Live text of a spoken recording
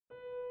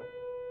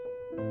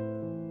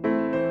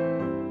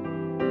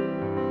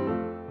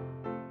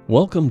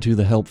Welcome to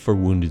the Help for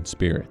Wounded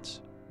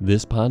Spirits.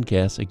 This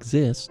podcast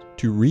exists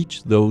to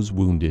reach those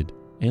wounded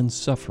and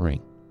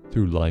suffering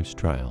through life's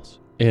trials.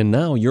 And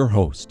now your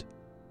host,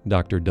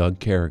 Dr. Doug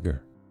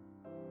Carriger.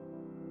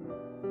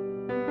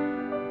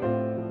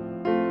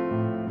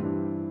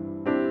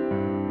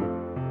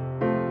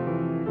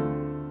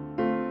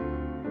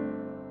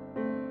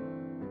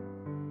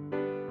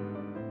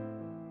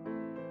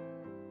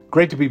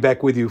 Great to be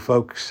back with you,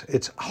 folks.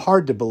 It's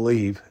hard to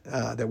believe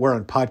that we're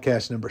on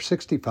podcast number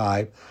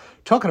 65,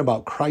 talking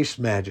about Christ's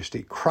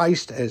majesty,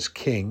 Christ as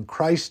King,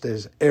 Christ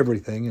as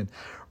everything, and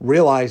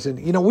realizing,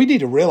 we need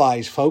to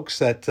realize, folks,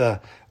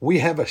 that we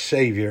have a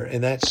Savior,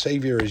 and that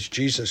Savior is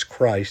Jesus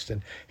Christ,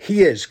 and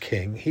He is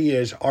King. He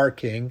is our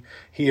King.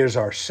 He is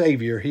our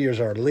Savior. He is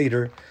our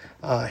leader.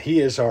 He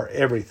is our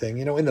everything.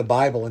 In the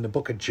Bible, in the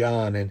book of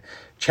John, in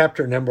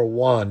chapter number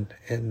 1,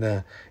 in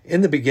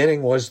the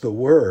beginning was the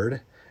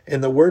Word,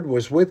 and the Word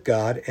was with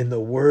God, and the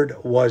Word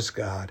was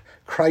God.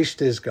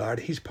 Christ is God.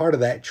 He's part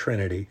of that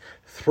Trinity,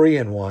 3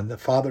 in 1, the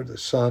Father, the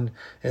Son,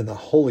 and the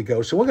Holy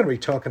Ghost. So we're going to be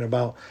talking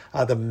about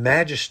the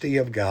majesty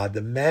of God,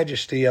 the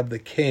majesty of the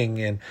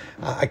King. And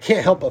I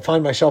can't help but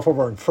find myself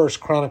over in 1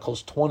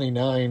 Chronicles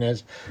 29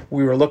 as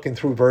we were looking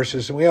through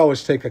verses. And we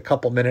always take a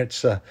couple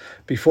minutes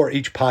before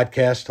each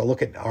podcast to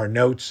look at our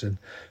notes and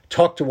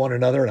talk to one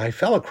another. And I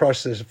fell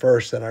across this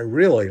verse that I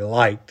really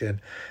liked.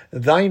 And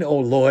thine, O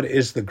Lord,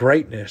 is the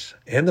greatness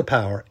and the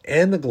power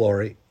and the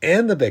glory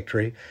and the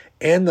victory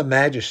and the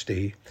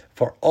majesty,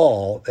 for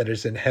all that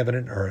is in heaven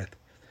and earth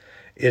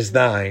is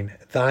thine.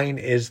 Thine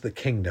is the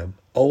kingdom,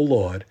 O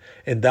Lord,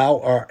 and thou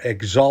art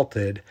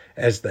exalted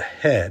as the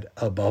head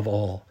above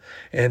all.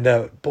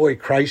 And boy,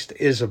 Christ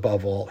is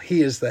above all.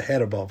 He is the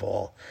head above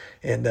all.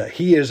 And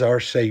He is our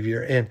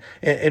Savior.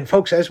 And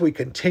folks, as we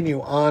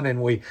continue on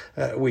and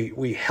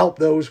we help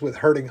those with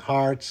hurting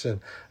hearts,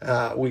 and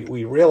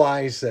we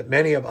realize that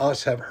many of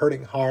us have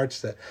hurting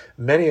hearts, that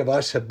many of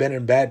us have been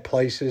in bad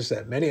places,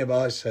 that many of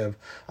us have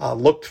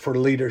looked for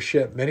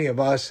leadership, many of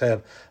us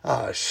have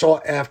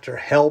sought after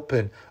help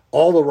in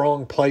all the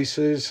wrong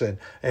places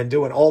and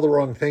doing all the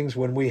wrong things.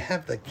 When we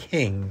have the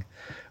King,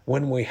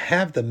 when we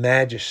have the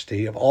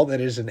majesty of all that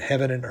is in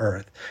heaven and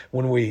earth,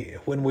 when we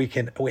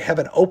have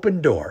an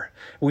open door,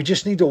 we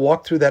just need to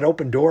walk through that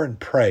open door and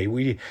pray.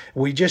 We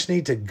just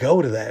need to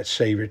go to that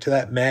Savior, to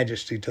that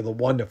majesty, to the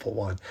wonderful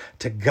one,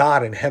 to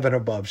God in heaven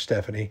above,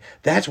 Stephanie.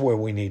 That's where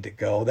we need to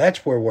go.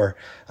 That's where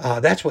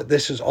that's what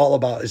this is all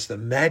about, is the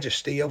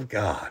majesty of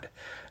God.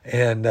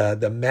 And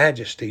the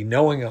majesty,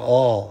 knowing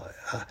all,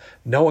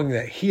 knowing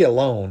that He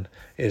alone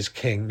is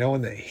King,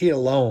 knowing that He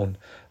alone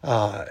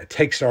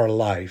takes our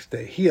life,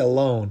 that He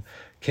alone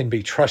can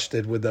be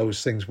trusted with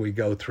those things we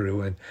go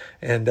through.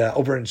 And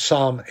over in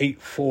Psalm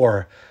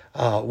 8:4,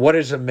 what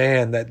is a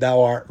man that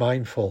thou art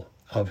mindful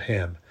of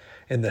him,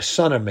 and the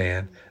son of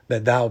man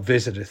that thou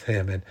visiteth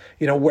him? And,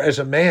 as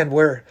a man,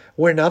 we're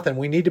nothing.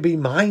 We need to be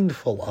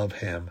mindful of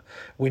Him.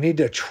 We need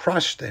to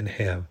trust in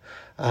Him.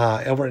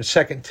 Over in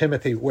 2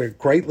 Timothy, we're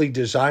greatly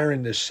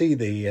desiring to see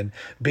thee and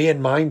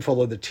being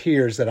mindful of the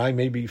tears that I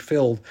may be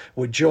filled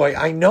with joy.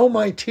 I know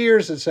my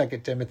tears in 2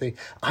 Timothy.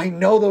 I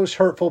know those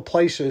hurtful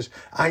places.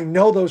 I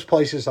know those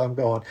places I'm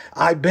going.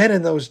 I've been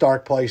in those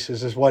dark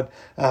places, is what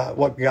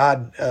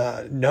God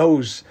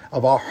knows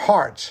of our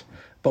hearts.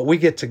 But we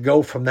get to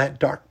go from that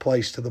dark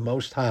place to the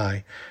Most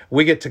High.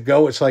 We get to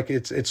go. It's like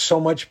it's so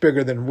much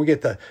bigger than we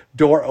get the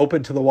door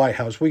open to the White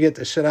House. We get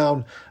to sit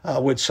down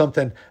with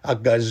something a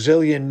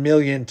gazillion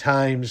million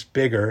times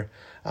bigger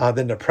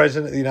than the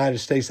President of the United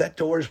States. That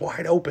door is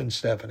wide open,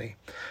 Stephanie.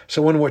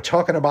 So when we're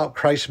talking about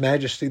Christ's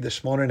majesty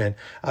this morning, and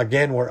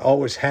again, we're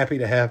always happy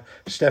to have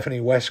Stephanie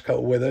Westco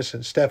with us.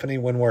 And Stephanie,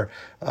 when we're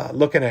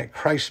looking at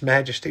Christ's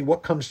majesty,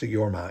 what comes to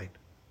your mind?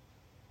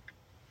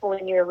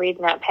 When you're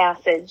reading that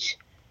passage,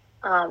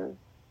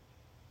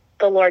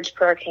 the Lord's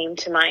Prayer came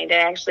to mind. I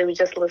actually was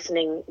just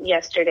listening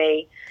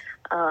yesterday.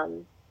 I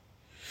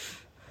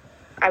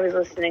was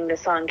listening, the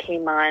song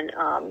came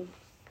on,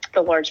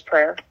 the Lord's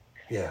Prayer.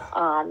 Yeah.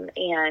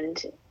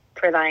 And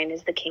for thine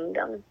is the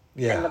kingdom,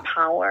 yeah, and the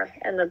power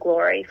and the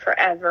glory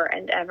forever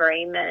and ever.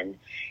 Amen.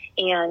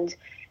 And,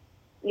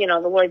 the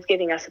Lord's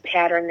giving us a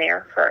pattern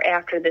there for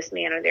after this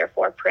manner,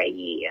 therefore pray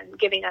ye, and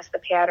giving us the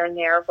pattern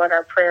there of what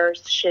our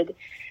prayers should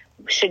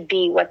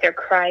be, what their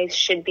cries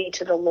should be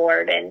to the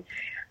Lord. And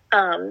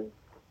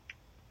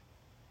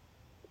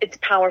it's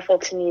powerful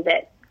to me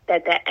that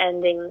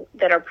ending,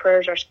 that our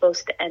prayers are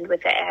supposed to end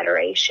with the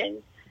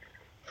adoration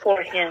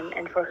for Him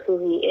and for who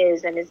He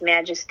is and His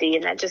majesty.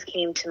 And that just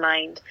came to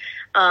mind.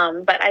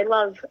 But I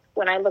love,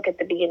 when I look at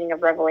the beginning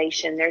of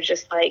Revelation, there's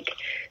just like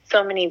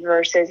so many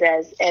verses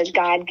as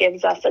God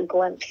gives us a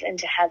glimpse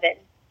into heaven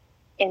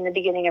in the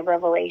beginning of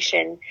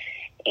Revelation.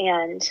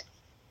 And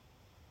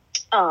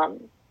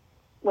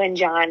when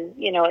John,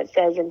 it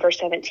says in verse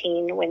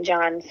 17, when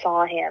John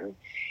saw Him,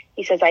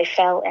 he says, I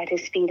fell at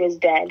His feet as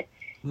dead.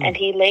 And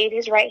He laid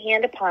His right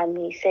hand upon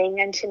me,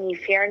 saying unto me,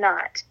 fear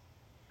not,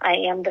 I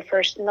am the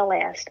first and the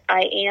last.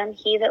 I am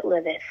He that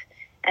liveth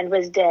and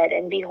was dead,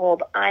 and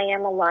behold, I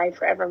am alive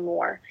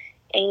forevermore,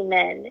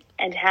 Amen,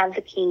 and have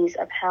the keys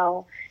of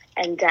hell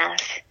and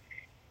death.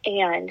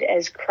 And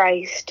as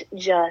Christ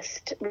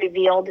just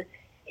revealed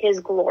his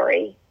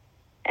glory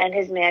and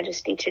his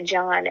majesty to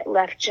John, it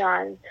left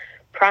John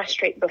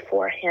prostrate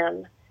before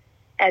him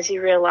as he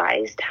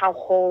realized how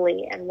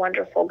holy and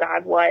wonderful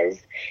God was.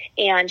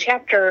 And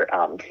chapter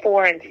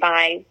 4 and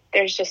 5,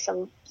 there's just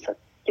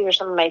these are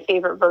some of my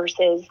favorite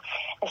verses,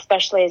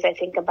 especially as I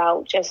think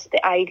about just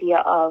the idea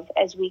of,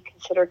 as we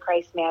consider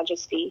Christ's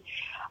majesty,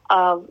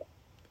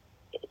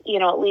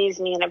 it leaves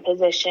me in a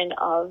position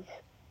of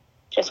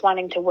just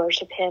wanting to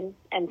worship him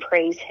and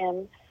praise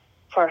him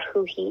for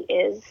who he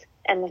is,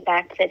 and the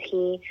fact that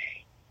he,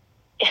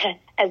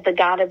 as the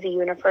God of the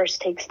universe,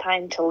 takes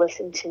time to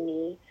listen to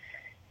me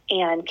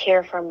and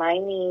care for my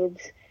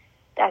needs.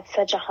 That's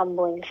such a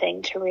humbling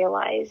thing to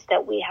realize,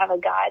 that we have a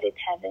God in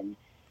heaven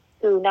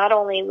who not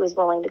only was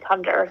willing to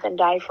come to earth and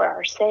die for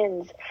our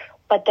sins,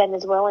 but then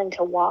is willing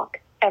to walk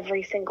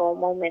every single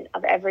moment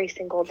of every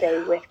single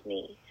day with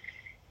me.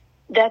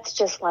 That's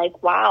just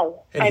like,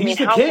 wow. And he's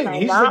the king.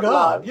 He's the God.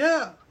 Love?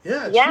 Yeah.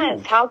 Yes.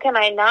 Huge. How can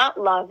I not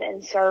love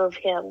and serve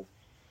him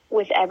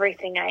with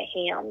everything I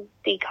am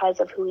because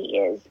of who he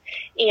is?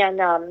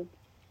 And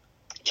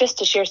just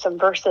to share some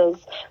verses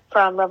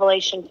from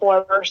Revelation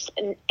 4, verse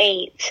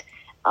 8,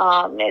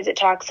 as it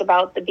talks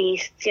about the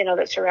beasts,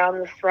 that surround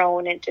the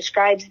throne, it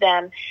describes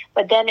them.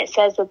 But then it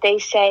says that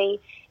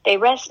they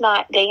rest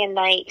not day and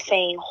night,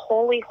 saying,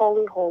 Holy,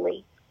 holy,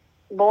 holy,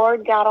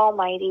 Lord God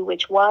Almighty,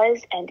 which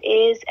was and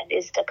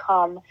is to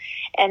come.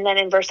 And then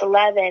in verse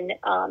 11,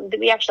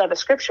 we actually have a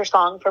scripture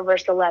song for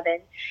verse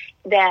 11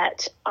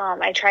 that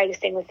I try to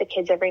sing with the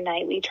kids every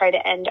night. We try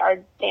to end our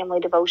family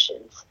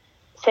devotions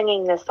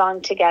singing this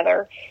song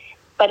together.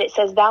 But it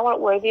says, Thou art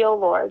worthy, O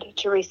Lord,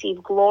 to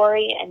receive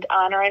glory and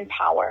honor and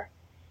power.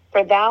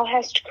 For thou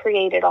hast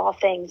created all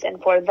things,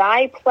 and for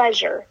thy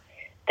pleasure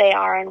they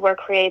are and were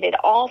created.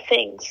 All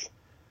things,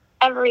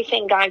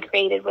 everything God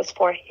created was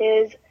for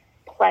his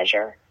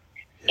pleasure.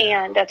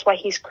 Yeah. And that's why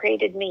he's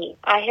created me.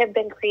 I have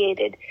been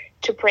created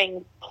to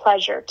bring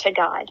pleasure to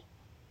God.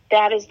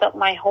 That is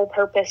my whole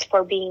purpose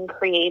for being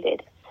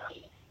created.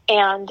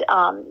 And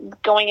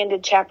going into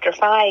chapter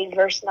 5,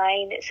 verse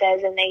 9, it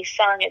says, and they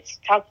sung, it's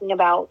talking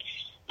about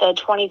the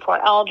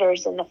 24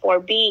 elders and the 4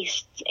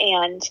 beasts.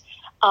 And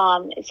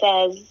it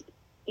says,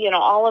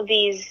 all of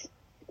these,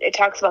 it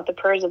talks about the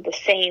prayers of the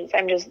saints.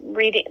 I'm just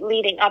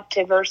leading up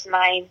to verse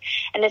 9.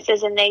 And it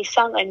says, and they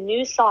sung a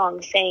new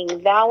song,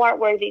 saying, Thou art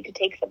worthy to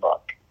take the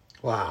book.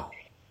 Wow.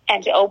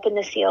 And to open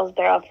the seals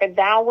thereof. For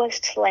thou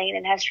wast slain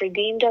and hast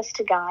redeemed us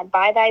to God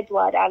by thy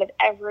blood out of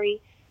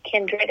every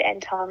kindred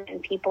and tongue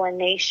and people and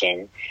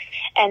nation.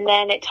 And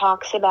then it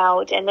talks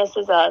about, and this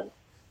is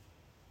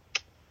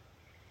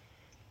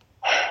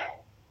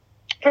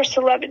verse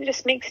 11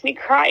 just makes me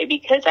cry,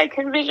 because I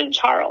can vision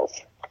Charles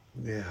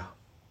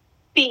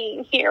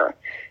being here,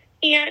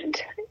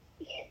 and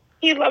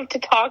he loved to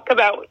talk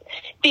about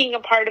being a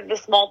part of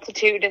this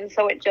multitude, and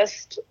so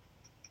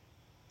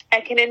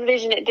I can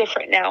envision it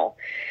different now.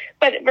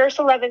 But verse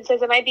 11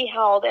 says, And I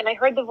beheld, and I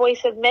heard the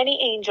voice of many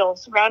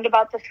angels round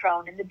about the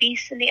throne, and the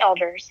beasts and the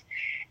elders,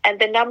 and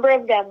the number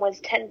of them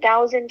was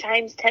 10,000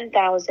 times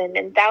 10,000,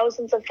 and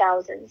thousands of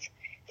thousands,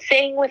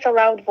 saying with a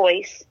loud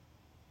voice,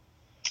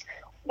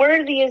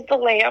 Worthy is the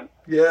Lamb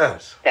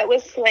that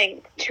was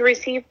slain to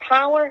receive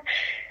power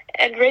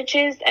and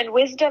riches and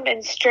wisdom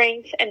and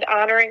strength and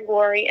honor and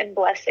glory and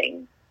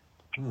blessing.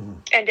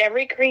 And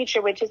every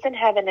creature which is in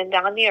heaven and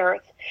on the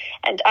earth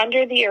and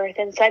under the earth,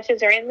 and such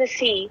as are in the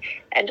sea,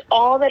 and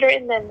all that are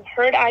in them,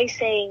 heard I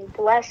saying,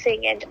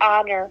 Blessing and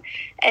honor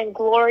and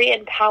glory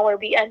and power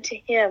be unto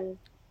him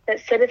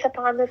that sitteth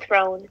upon the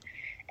throne,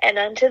 and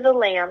unto the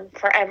Lamb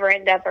forever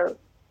and ever.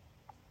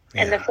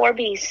 Yeah. And the 4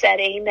 beasts said,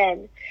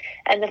 Amen.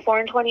 And the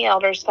 24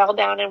 elders fell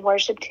down and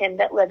worshipped him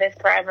that liveth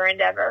forever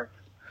and ever.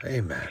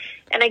 Amen.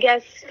 And I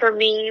guess for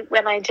me,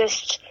 when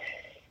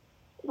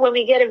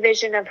we get a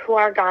vision of who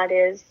our God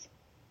is,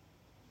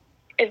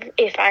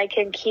 if I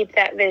can keep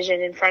that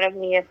vision in front of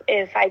me,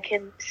 if I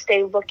can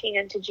stay looking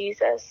into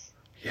Jesus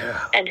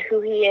and who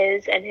he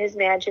is and his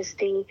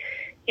majesty,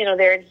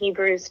 there in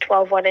Hebrews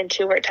 12:1 and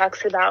 2, where it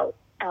talks about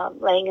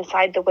laying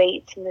aside the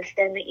weights and the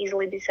sin that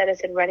easily beset us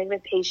and running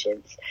with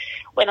patience.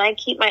 When I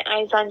keep my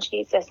eyes on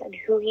Jesus and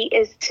who he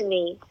is to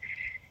me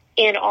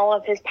in all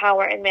of his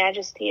power and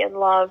majesty and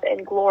love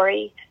and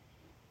glory,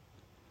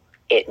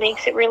 it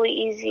makes it really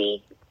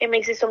easy. It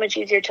makes it so much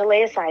easier to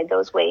lay aside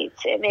those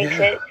weights. It makes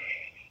it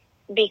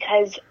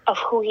because of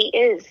who he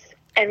is,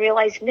 and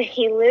realizing that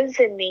he lives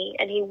in me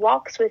and he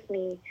walks with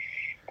me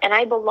and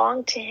I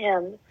belong to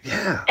him.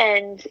 Yeah.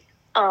 And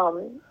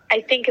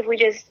I think if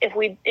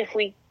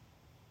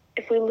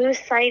we lose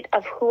sight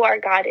of who our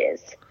God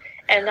is,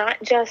 and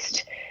not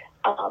just,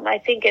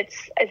 I think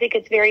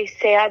it's very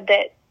sad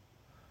that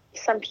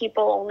some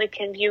people only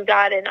can view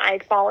God, and I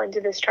fall into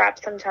this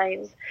trap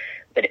sometimes,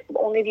 but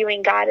only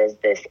viewing God as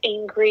this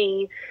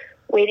angry,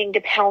 waiting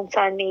to pounce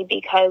on me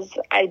because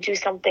I do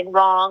something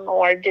wrong,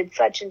 or did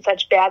such and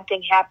such bad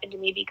thing happen to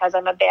me because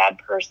I'm a bad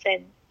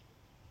person.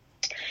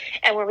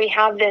 And where we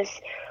have this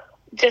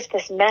just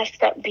this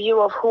messed up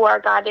view of who our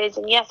God is.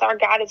 And yes, our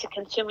God is a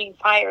consuming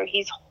fire.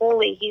 He's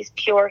holy, he's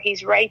pure,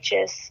 he's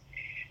righteous.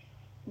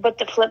 But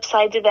the flip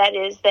side to that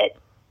is that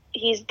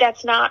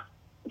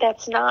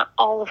that's not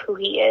all of who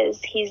he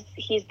is. He's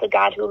the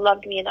God who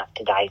loved me enough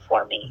to die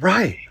for me.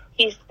 Right.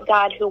 He's the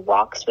God who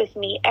walks with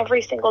me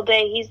every single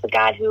day. He's the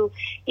God who,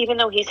 even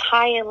though he's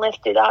high and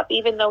lifted up,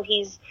 even though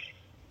he's,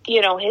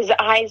 his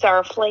eyes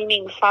are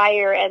flaming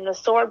fire and the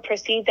sword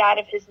proceeds out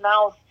of his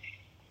mouth,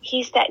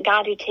 he's that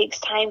God who takes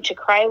time to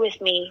cry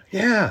with me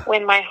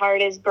when my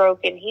heart is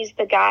broken. He's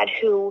the God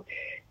who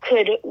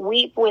could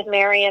weep with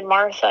Mary and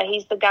Martha.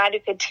 He's the God who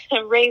could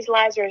raise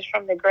Lazarus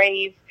from the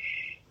grave.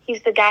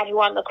 He's the God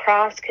who on the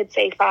cross could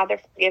say, Father,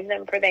 forgive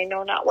them, for they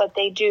know not what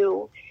they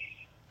do.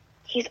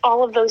 He's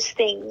all of those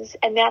things,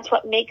 and that's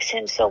what makes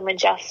him so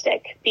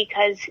majestic,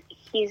 because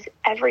he's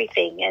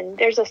everything. And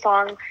there's a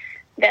song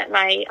that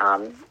my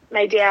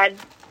dad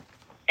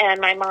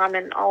and my mom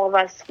and all of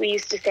us, we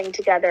used to sing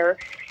together.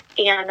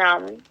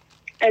 And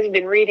as I've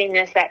been reading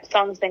this, that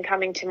song's been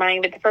coming to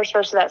mind. But the first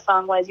verse of that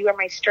song was, you are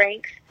my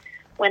strength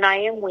when I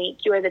am weak.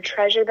 You are the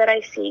treasure that I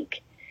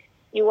seek.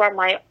 You are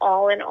my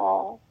all in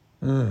all.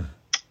 Mm.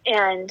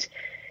 And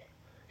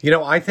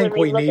I think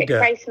when we look need at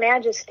Christ's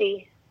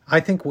majesty, I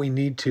think we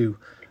need to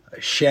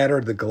shatter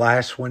the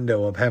glass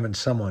window of having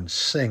someone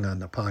sing on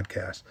the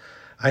podcast.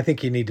 I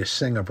think you need to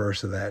sing a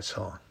verse of that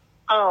song.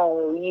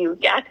 Oh, you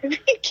gotta be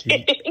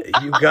kidding.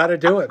 You gotta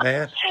do it,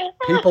 man.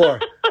 People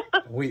are,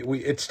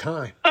 it's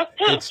time.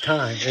 It's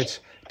time. It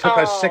took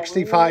us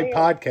 65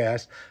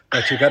 podcasts,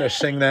 but you gotta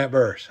sing that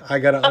verse. I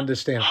gotta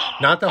understand.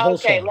 Not the whole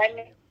song.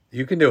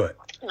 You can do it.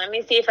 Let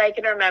me see if I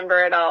can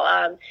remember it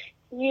all.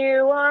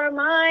 You are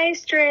my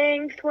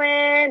strength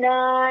when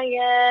I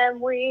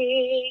am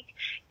weak.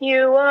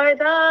 You are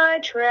the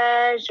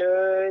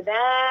treasure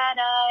that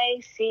I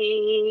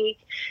seek.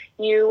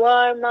 You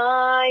are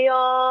my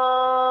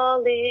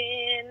all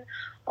in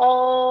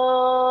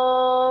all.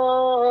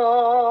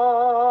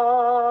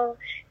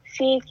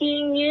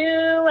 Seeking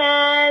you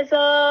as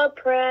a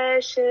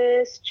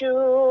precious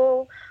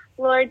jewel.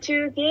 Lord,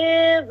 to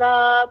give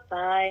up,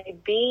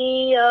 I'd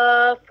be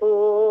a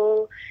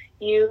fool.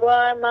 You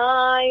are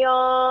my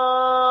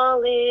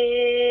all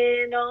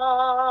in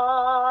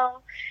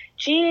all.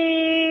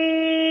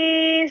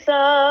 Jesus,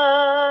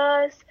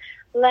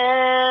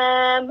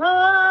 Lamb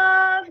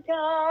of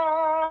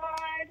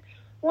God,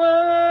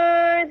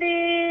 worthy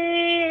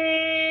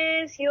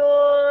is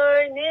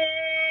your name.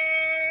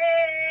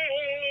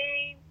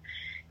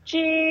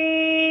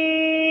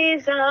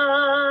 Jesus,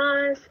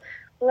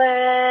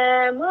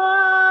 Lamb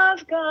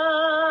of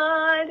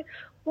God,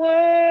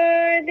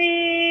 worthy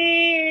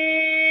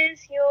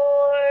is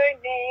your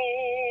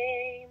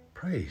name.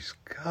 Praise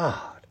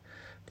God.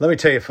 Let me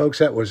tell you, folks,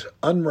 that was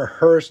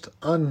unrehearsed,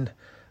 unknown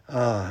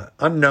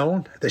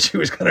that she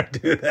was going to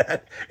do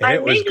that, and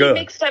it was good.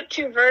 I mixed up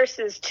two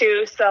verses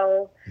too,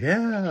 so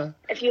yeah.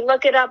 If you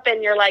look it up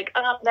and you're like,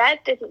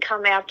 that didn't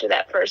come after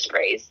that first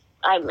phrase,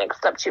 I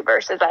mixed up two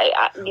verses.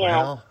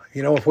 Well,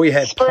 if we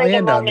had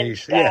planned on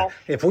these,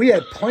 if we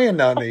had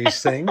planned on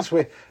these things,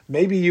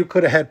 maybe you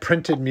could have had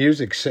printed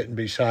music sitting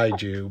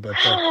beside you. But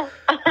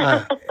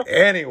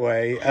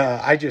anyway,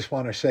 I just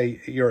want to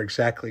say you're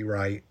exactly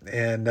right.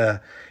 And,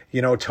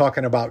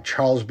 talking about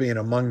Charles being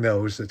among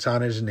those that's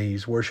on his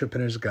knees,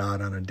 worshiping his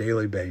God on a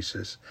daily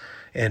basis,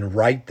 and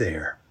right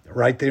there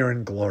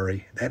in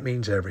glory, that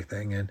means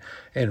everything.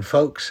 And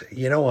folks,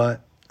 you know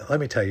what?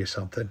 Let me tell you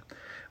something.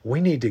 We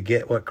need to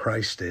get what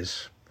Christ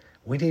is.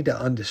 We need to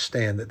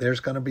understand that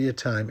there's going to be a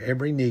time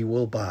every knee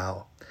will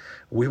bow.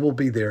 We will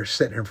be there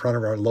sitting in front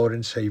of our Lord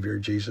and Savior,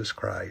 Jesus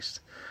Christ.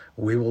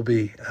 We will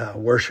be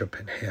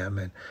worshiping him,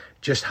 and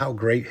just how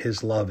great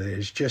his love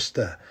is, just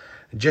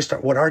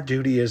what our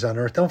duty is on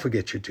earth. Don't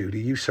forget your duty.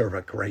 You serve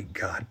a great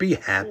God. Be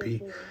happy.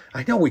 Mm-hmm.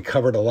 I know we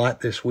covered a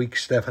lot this week,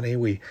 Stephanie.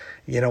 We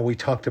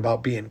talked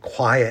about being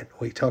quiet.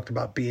 We talked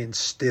about being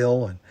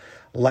still and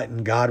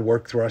letting God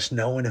work through us,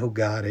 knowing who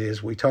God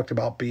is. We talked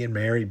about being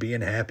married,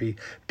 being happy,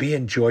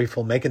 being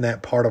joyful, making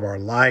that part of our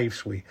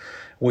lives.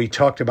 We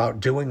talked about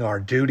doing our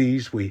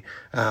duties.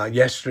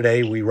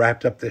 Yesterday we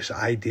wrapped up this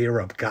idea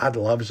of God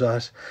loves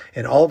us,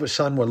 and all of a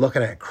sudden we're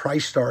looking at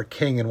Christ our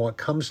King. And what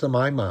comes to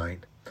my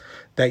mind,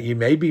 that you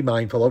may be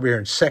mindful, over here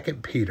in 2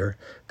 Peter,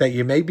 that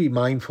you may be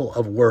mindful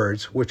of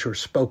words which were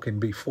spoken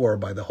before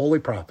by the holy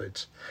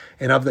prophets,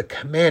 and of the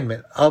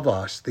commandment of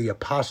us, the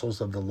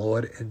apostles of the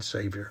Lord and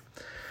Savior.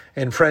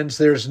 And friends,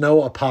 there's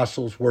no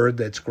apostle's word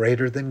that's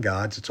greater than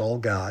God's. It's all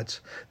God's.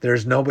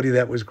 There's nobody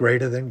that was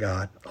greater than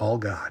God, all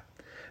God.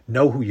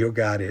 Know who your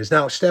God is.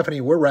 Now,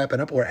 Stephanie, we're wrapping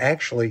up. We're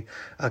actually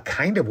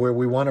kind of where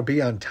we want to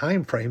be on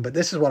time frame, but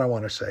this is what I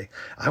want to say.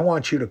 I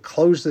want you to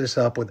close this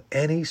up with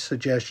any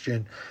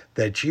suggestion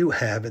that you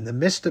have in the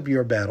midst of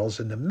your battles,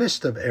 in the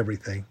midst of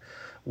everything.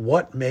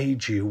 What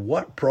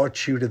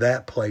brought you to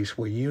that place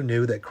where you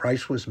knew that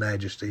Christ was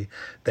Majesty,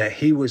 that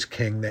he was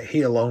King, that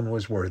he alone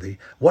was worthy?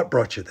 What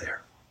brought you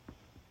there?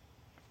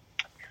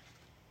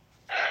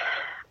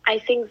 I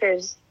think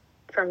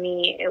for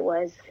me, it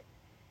was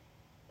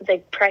the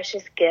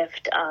precious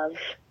gift of,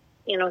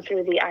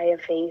 through the eye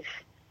of faith,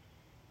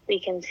 we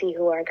can see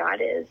who our God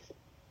is.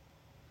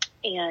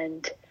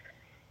 And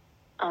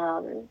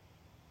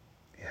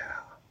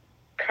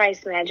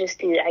Christ's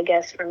Majesty, I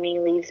guess, for me,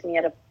 leaves me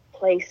at a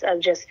place of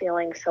just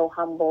feeling so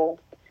humble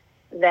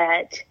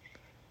that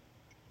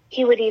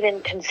he would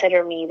even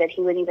consider me, that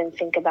he would even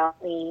think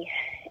about me.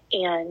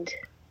 And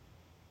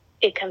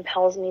it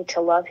compels me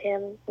to love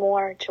him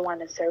more, to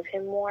want to serve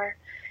him more.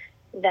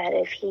 That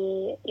if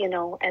he,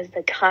 as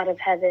the God of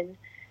heaven,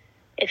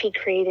 if he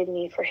created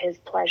me for his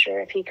pleasure,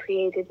 if he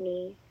created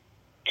me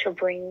to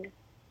bring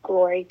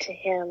glory to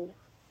him,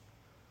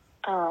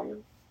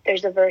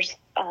 there's a verse,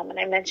 and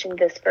I mentioned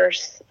this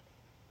verse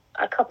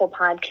a couple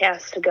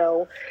podcasts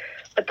ago,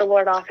 but the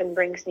Lord often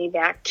brings me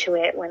back to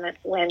it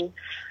when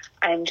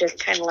I'm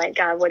just kind of like,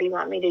 God, what do you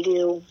want me to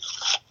do?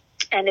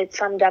 And it's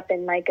summed up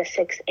in Micah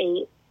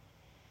 6:8,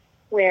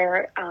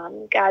 where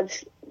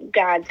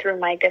God through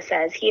Micah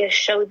says, He has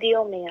showed thee,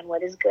 O man,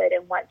 what is good,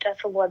 and what doth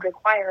the Lord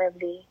require of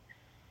thee,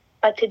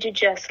 but to do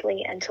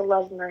justly, and to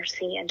love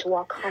mercy, and to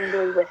walk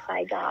humbly with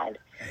thy God.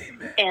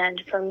 Amen.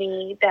 And for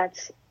me,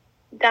 that's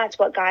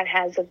what God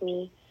has of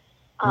me.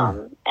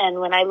 And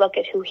when I look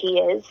at who he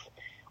is,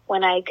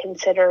 when I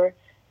consider,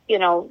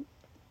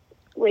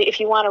 if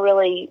you want to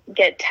really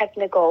get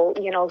technical,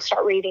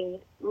 start reading,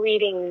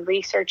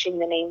 researching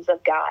the names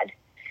of God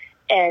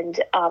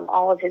and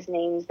all of his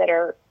names that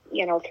are,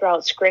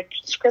 throughout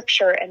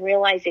scripture, and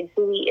realizing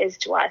who he is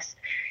to us.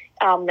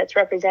 That's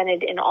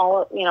represented in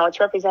all, it's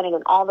represented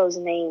in all those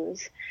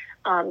names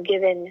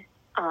given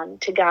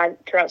to God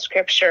throughout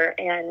scripture.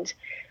 And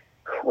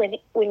when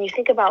you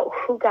think about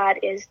who God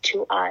is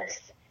to us,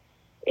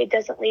 it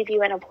doesn't leave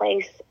you in a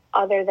place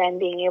other than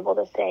being able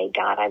to say,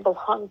 God, I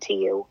belong to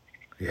you.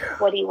 Yeah.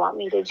 What do you want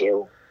me to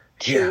do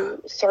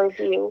to serve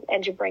you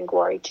and to bring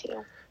glory to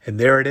you? And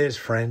there it is,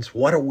 friends.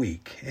 What a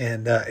week.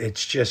 And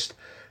it's just,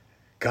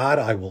 God,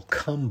 I will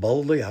come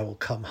boldly. I will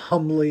come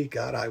humbly.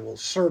 God, I will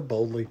serve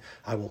boldly.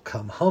 I will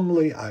come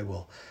humbly. I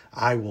will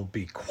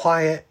be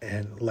quiet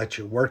and let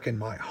you work in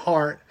my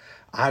heart.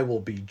 I will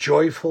be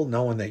joyful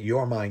knowing that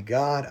you're my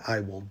God. I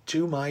will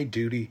do my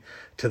duty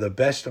to the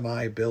best of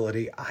my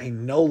ability. I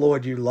know,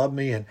 Lord, you love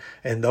me.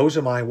 And those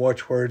are my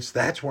watchwords.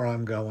 That's where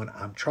I'm going.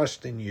 I'm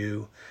trusting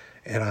you.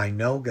 And I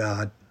know,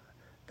 God,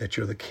 that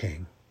you're the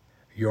King.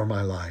 You're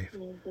my life.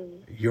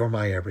 Mm-hmm. You're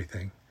my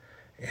everything.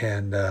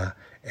 And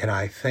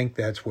I think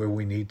that's where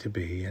we need to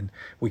be. And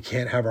we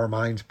can't have our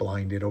minds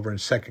blinded. Over in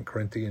 2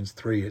 Corinthians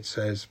 3, it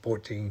says,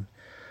 14,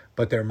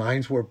 but their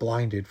minds were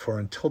blinded, for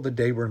until the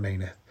day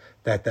remaineth,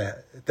 that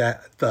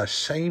the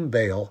same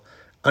veil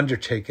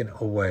undertaken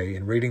away,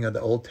 in reading of the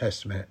Old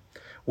Testament,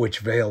 which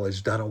veil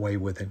is done away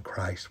with in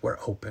Christ. We're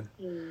open.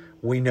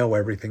 We know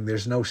everything.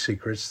 There's no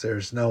secrets.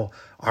 There's no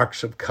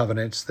arks of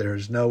covenants.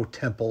 There's no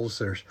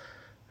temples.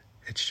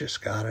 It's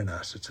just God and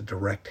us. It's a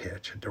direct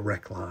hitch, a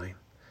direct line.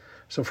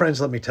 So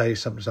friends, let me tell you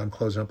something as I'm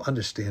closing up.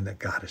 Understand that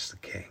God is the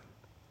King.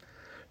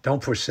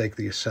 Don't forsake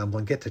the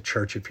assembling. Get to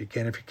church if you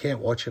can. If you can't,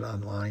 watch it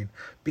online.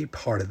 Be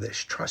part of this.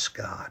 Trust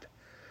God.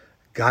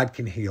 God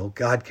can heal.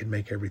 God can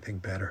make everything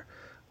better.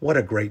 What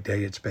a great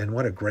day it's been.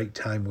 What a great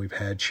time we've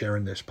had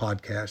sharing this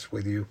podcast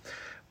with you.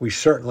 We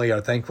certainly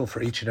are thankful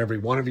for each and every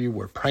one of you.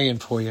 We're praying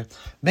for you.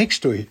 Make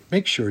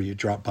sure you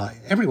drop by.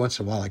 Every once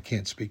in a while, I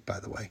can't speak,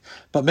 by the way,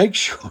 but make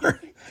sure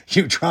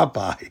you drop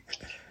by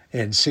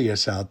and see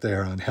us out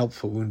there on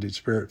Helpful Wounded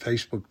Spirit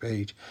Facebook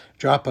page.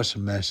 Drop us a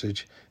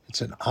message.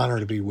 It's an honor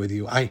to be with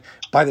you.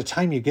 By the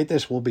time you get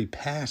this, we'll be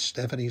past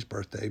Stephanie's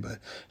birthday, but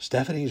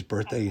Stephanie's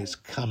birthday is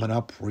coming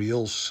up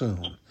real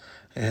soon.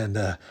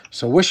 And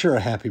so wish her a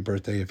happy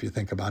birthday if you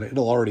think about it.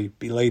 It'll already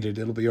be belated.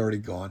 It'll be already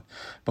gone.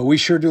 But we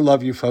sure do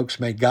love you, folks.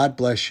 May God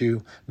bless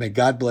you. May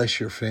God bless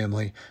your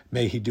family.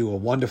 May he do a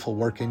wonderful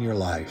work in your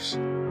lives.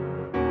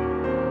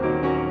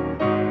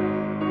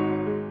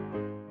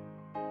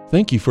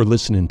 Thank you for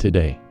listening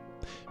today.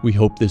 We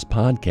hope this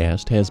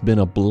podcast has been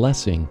a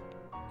blessing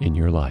in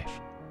your life.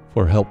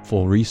 For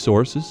helpful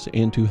resources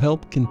and to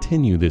help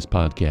continue this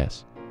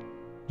podcast,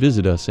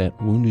 visit us at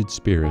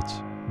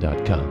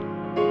woundedspirits.com.